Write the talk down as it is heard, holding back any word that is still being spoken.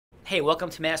Hey, welcome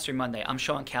to Mastery Monday. I'm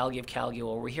Callagy of Callagy,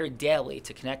 where we're here daily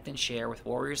to connect and share with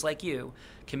warriors like you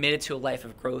committed to a life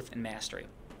of growth and mastery.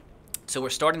 So we're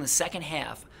starting the second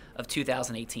half of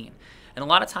 2018. And a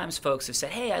lot of times folks have said,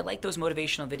 hey, I like those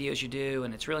motivational videos you do,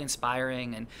 and it's really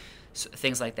inspiring, and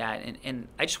things like that. And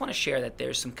I just want to share that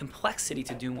there's some complexity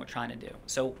to doing what we're trying to do.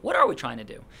 So what are we trying to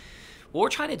do? What we're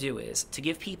trying to do is to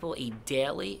give people a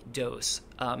daily dose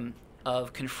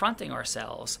of confronting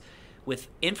ourselves with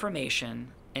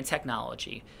information and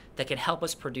technology that can help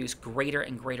us produce greater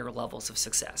and greater levels of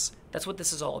success. That's what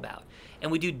this is all about. And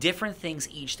we do different things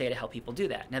each day to help people do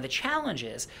that. Now the challenge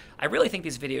is, I really think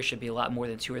these videos should be a lot more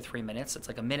than 2 or 3 minutes. It's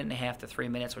like 1.5 to 3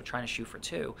 minutes. We're trying to shoot for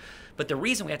 2. But the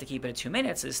reason we have to keep it at 2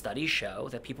 minutes is studies show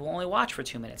that people only watch for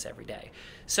 2 minutes every day.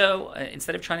 So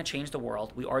instead of trying to change the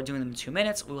world, we are doing them in 2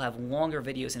 minutes. We'll have longer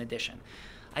videos in addition.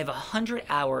 I have a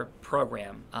 100-hour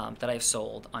program that I've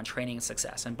sold on training and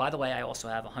success. And by the way, I also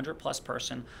have a 100-plus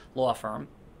person law firm,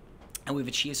 and we've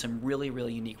achieved some really,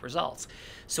 really unique results.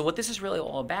 So what this is really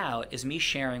all about is me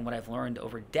sharing what I've learned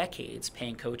over decades,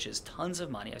 paying coaches tons of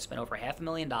money. I've spent over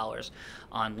 $500,000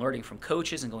 on learning from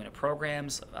coaches and going to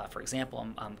programs. For example,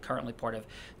 I'm currently part of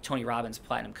Tony Robbins'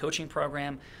 Platinum Coaching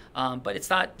Program. But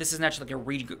this is not just like a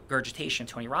regurgitation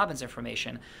of Tony Robbins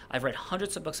information. I've read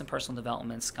hundreds of books in personal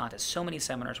development, gone to so many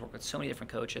seminars, worked with so many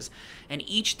different coaches, and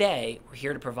each day we're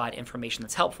here to provide information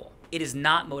that's helpful. It is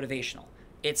not motivational.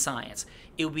 It's science.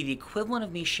 It would be the equivalent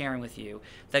of me sharing with you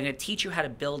that I'm going to teach you how to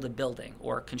build a building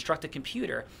or construct a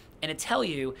computer and to tell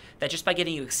you that just by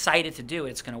getting you excited to do it,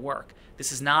 it's going to work.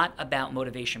 This is not about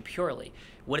motivation purely.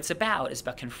 What it's about is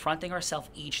about confronting ourselves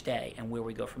each day and where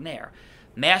we go from there.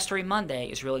 Mastery Monday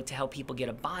is really to help people get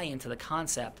a buy-in to the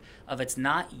concept of it's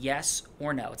not yes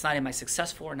or no. It's not am I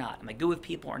successful or not? Am I good with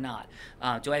people or not?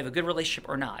 Do I have a good relationship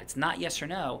or not? It's not yes or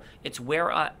no. It's where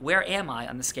am I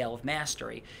on the scale of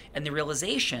mastery? And the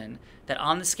realization that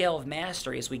on the scale of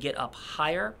mastery, as we get up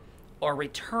higher, our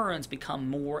returns become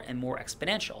more and more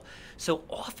exponential. So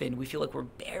often we feel like we're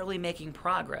barely making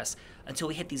progress until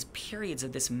we hit these periods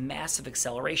of this massive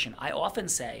acceleration. I often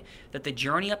say that the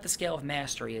journey up the scale of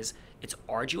mastery it's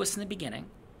arduous in the beginning,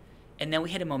 and then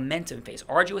we hit a momentum phase.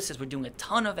 Arduous is we're doing a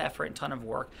ton of effort and ton of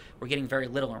work. We're getting very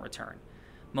little in return.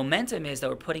 Momentum is that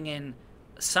we're putting in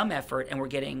some effort and we're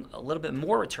getting a little bit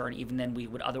more return even than we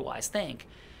would otherwise think.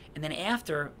 And then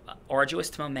after arduous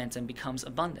to momentum becomes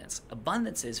abundance.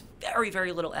 Abundance is very,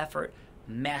 very little effort,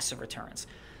 massive returns.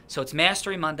 So it's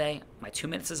Mastery Monday. My 2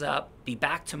 minutes is up. Be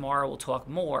back tomorrow. We'll talk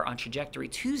more on Trajectory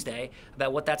Tuesday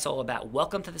about what that's all about.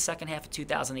 Welcome to the second half of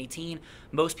 2018.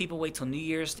 Most people wait till New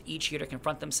Year's each year to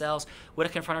confront themselves. We're to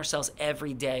confront ourselves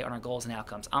every day on our goals and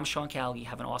outcomes. I'm Callagy.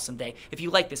 Have an awesome day. If you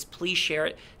like this, please share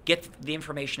it. Get the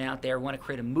information out there. We want to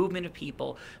create a movement of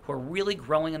people who are really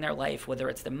growing in their life, whether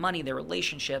it's their money, their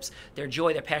relationships, their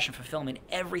joy, their passion, fulfillment,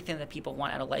 everything that people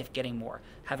want out of life, getting more.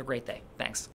 Have a great day. Thanks.